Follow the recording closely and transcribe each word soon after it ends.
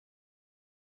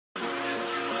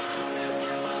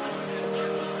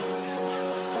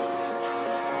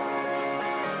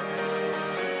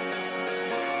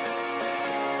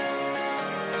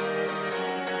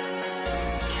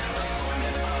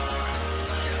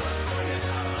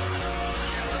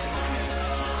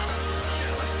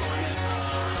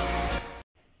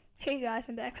guys,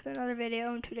 I'm back with another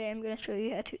video, and today I'm going to show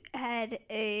you how to add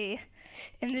in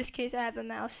this case I have a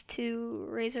mouse to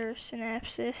Razer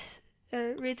Synapse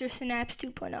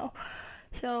 2.0.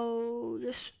 So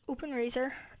just open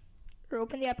Razer, or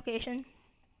open the application.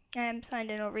 I'm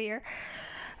signed in over here,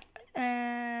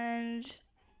 and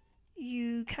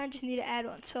you kind of just need to add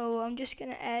one. So I'm just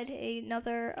going to add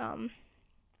another,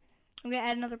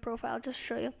 profile just to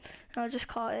show you. I'll just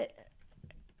call it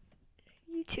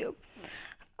YouTube.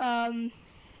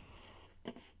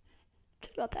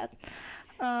 About that.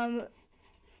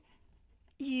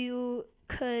 You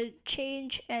could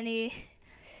change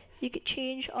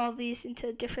all these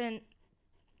into different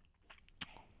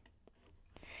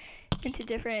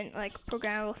like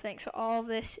programmable things. So all of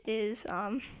this is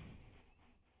all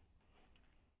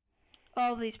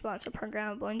of these buttons are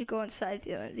programmable, and you go inside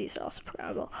view, and these are also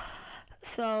programmable.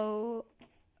 So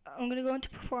I'm going to go into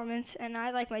performance, and I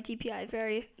like my DPI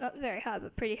not very high,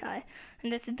 but pretty high,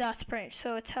 and that's a dots per inch,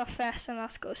 so it's how fast the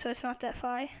mouse goes. So it's not that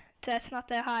high. That's not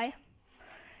that high.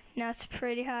 Now it's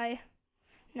pretty high.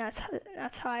 Now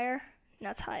it's higher.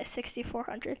 Now it's high,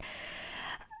 6,400.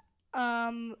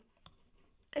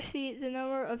 See the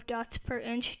number of dots per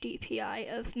inch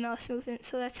DPI of mouse movement,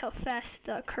 so that's how fast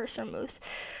the cursor moves.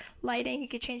 Lighting, you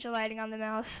could change the lighting on the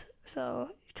mouse, so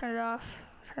you turn it off,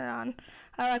 turn it on.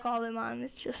 I like all of them on,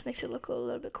 it just makes it look a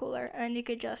little bit cooler, and you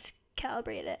could just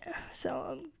calibrate it. So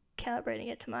I'm calibrating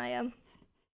it to my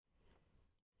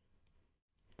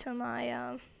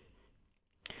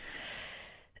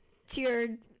to your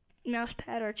mouse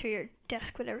pad or to your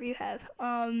desk, whatever you have.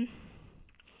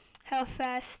 How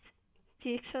fast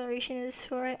the acceleration is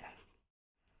for it,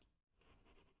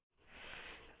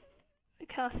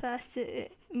 like how fast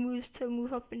it moves to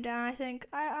move up and down. I think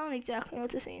I don't exactly know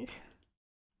what this means.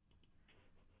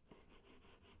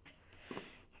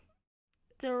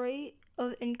 The rate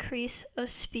of increase of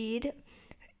speed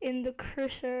in the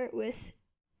cursor with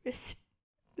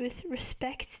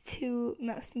respect to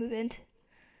mouse movement.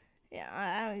 Yeah,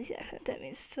 I don't know exactly what that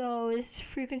means. So is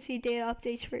frequency data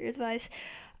updates for your device.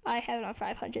 I have it on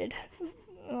 500.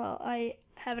 Well, I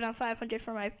have it on 500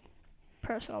 for my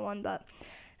personal one, but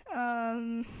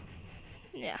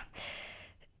yeah.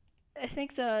 I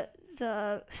think the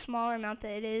smaller amount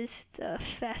that it is, the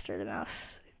faster the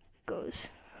mouse goes.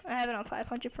 I have it on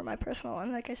 500 for my personal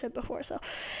one, like I said before. So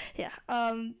yeah.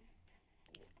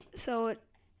 So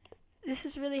this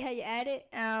is really how you add it.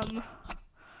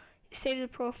 Save the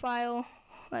profile.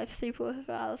 I have 3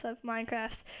 profiles. I have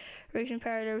Minecraft, Razer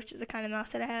Imperator, which is the kind of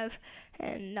mouse that I have,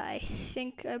 and I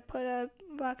think I put a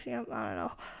boxing up, I don't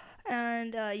know,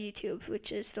 and YouTube,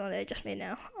 which is the one that I just made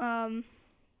now.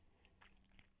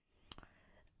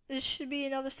 This should be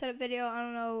another setup video. I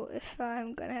don't know if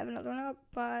I'm gonna have another one up,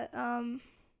 but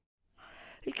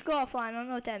you could go offline. I don't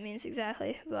know what that means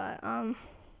exactly, but I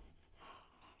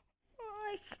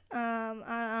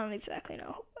don't exactly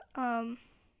know.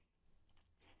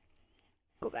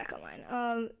 Go back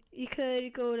online. You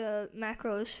could go to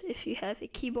macros if you have a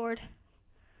keyboard.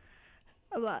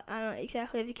 But I don't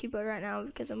exactly have a keyboard right now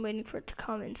because I'm waiting for it to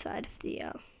come inside of the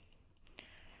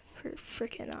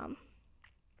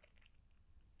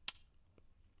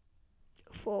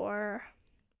for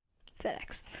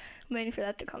FedEx. I'm waiting for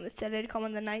that to come. It said it'd come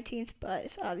on the 19th, but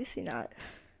it's obviously not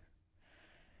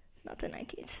the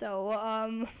 19th.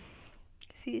 So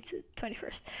see, it's the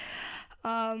 21st.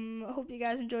 I hope you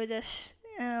guys enjoyed this.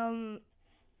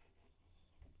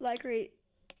 Like, rate,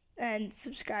 and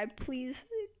subscribe, please.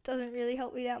 It doesn't really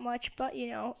help me that much, but you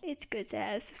know, it's good to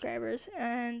have subscribers.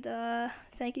 And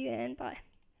thank you, and bye.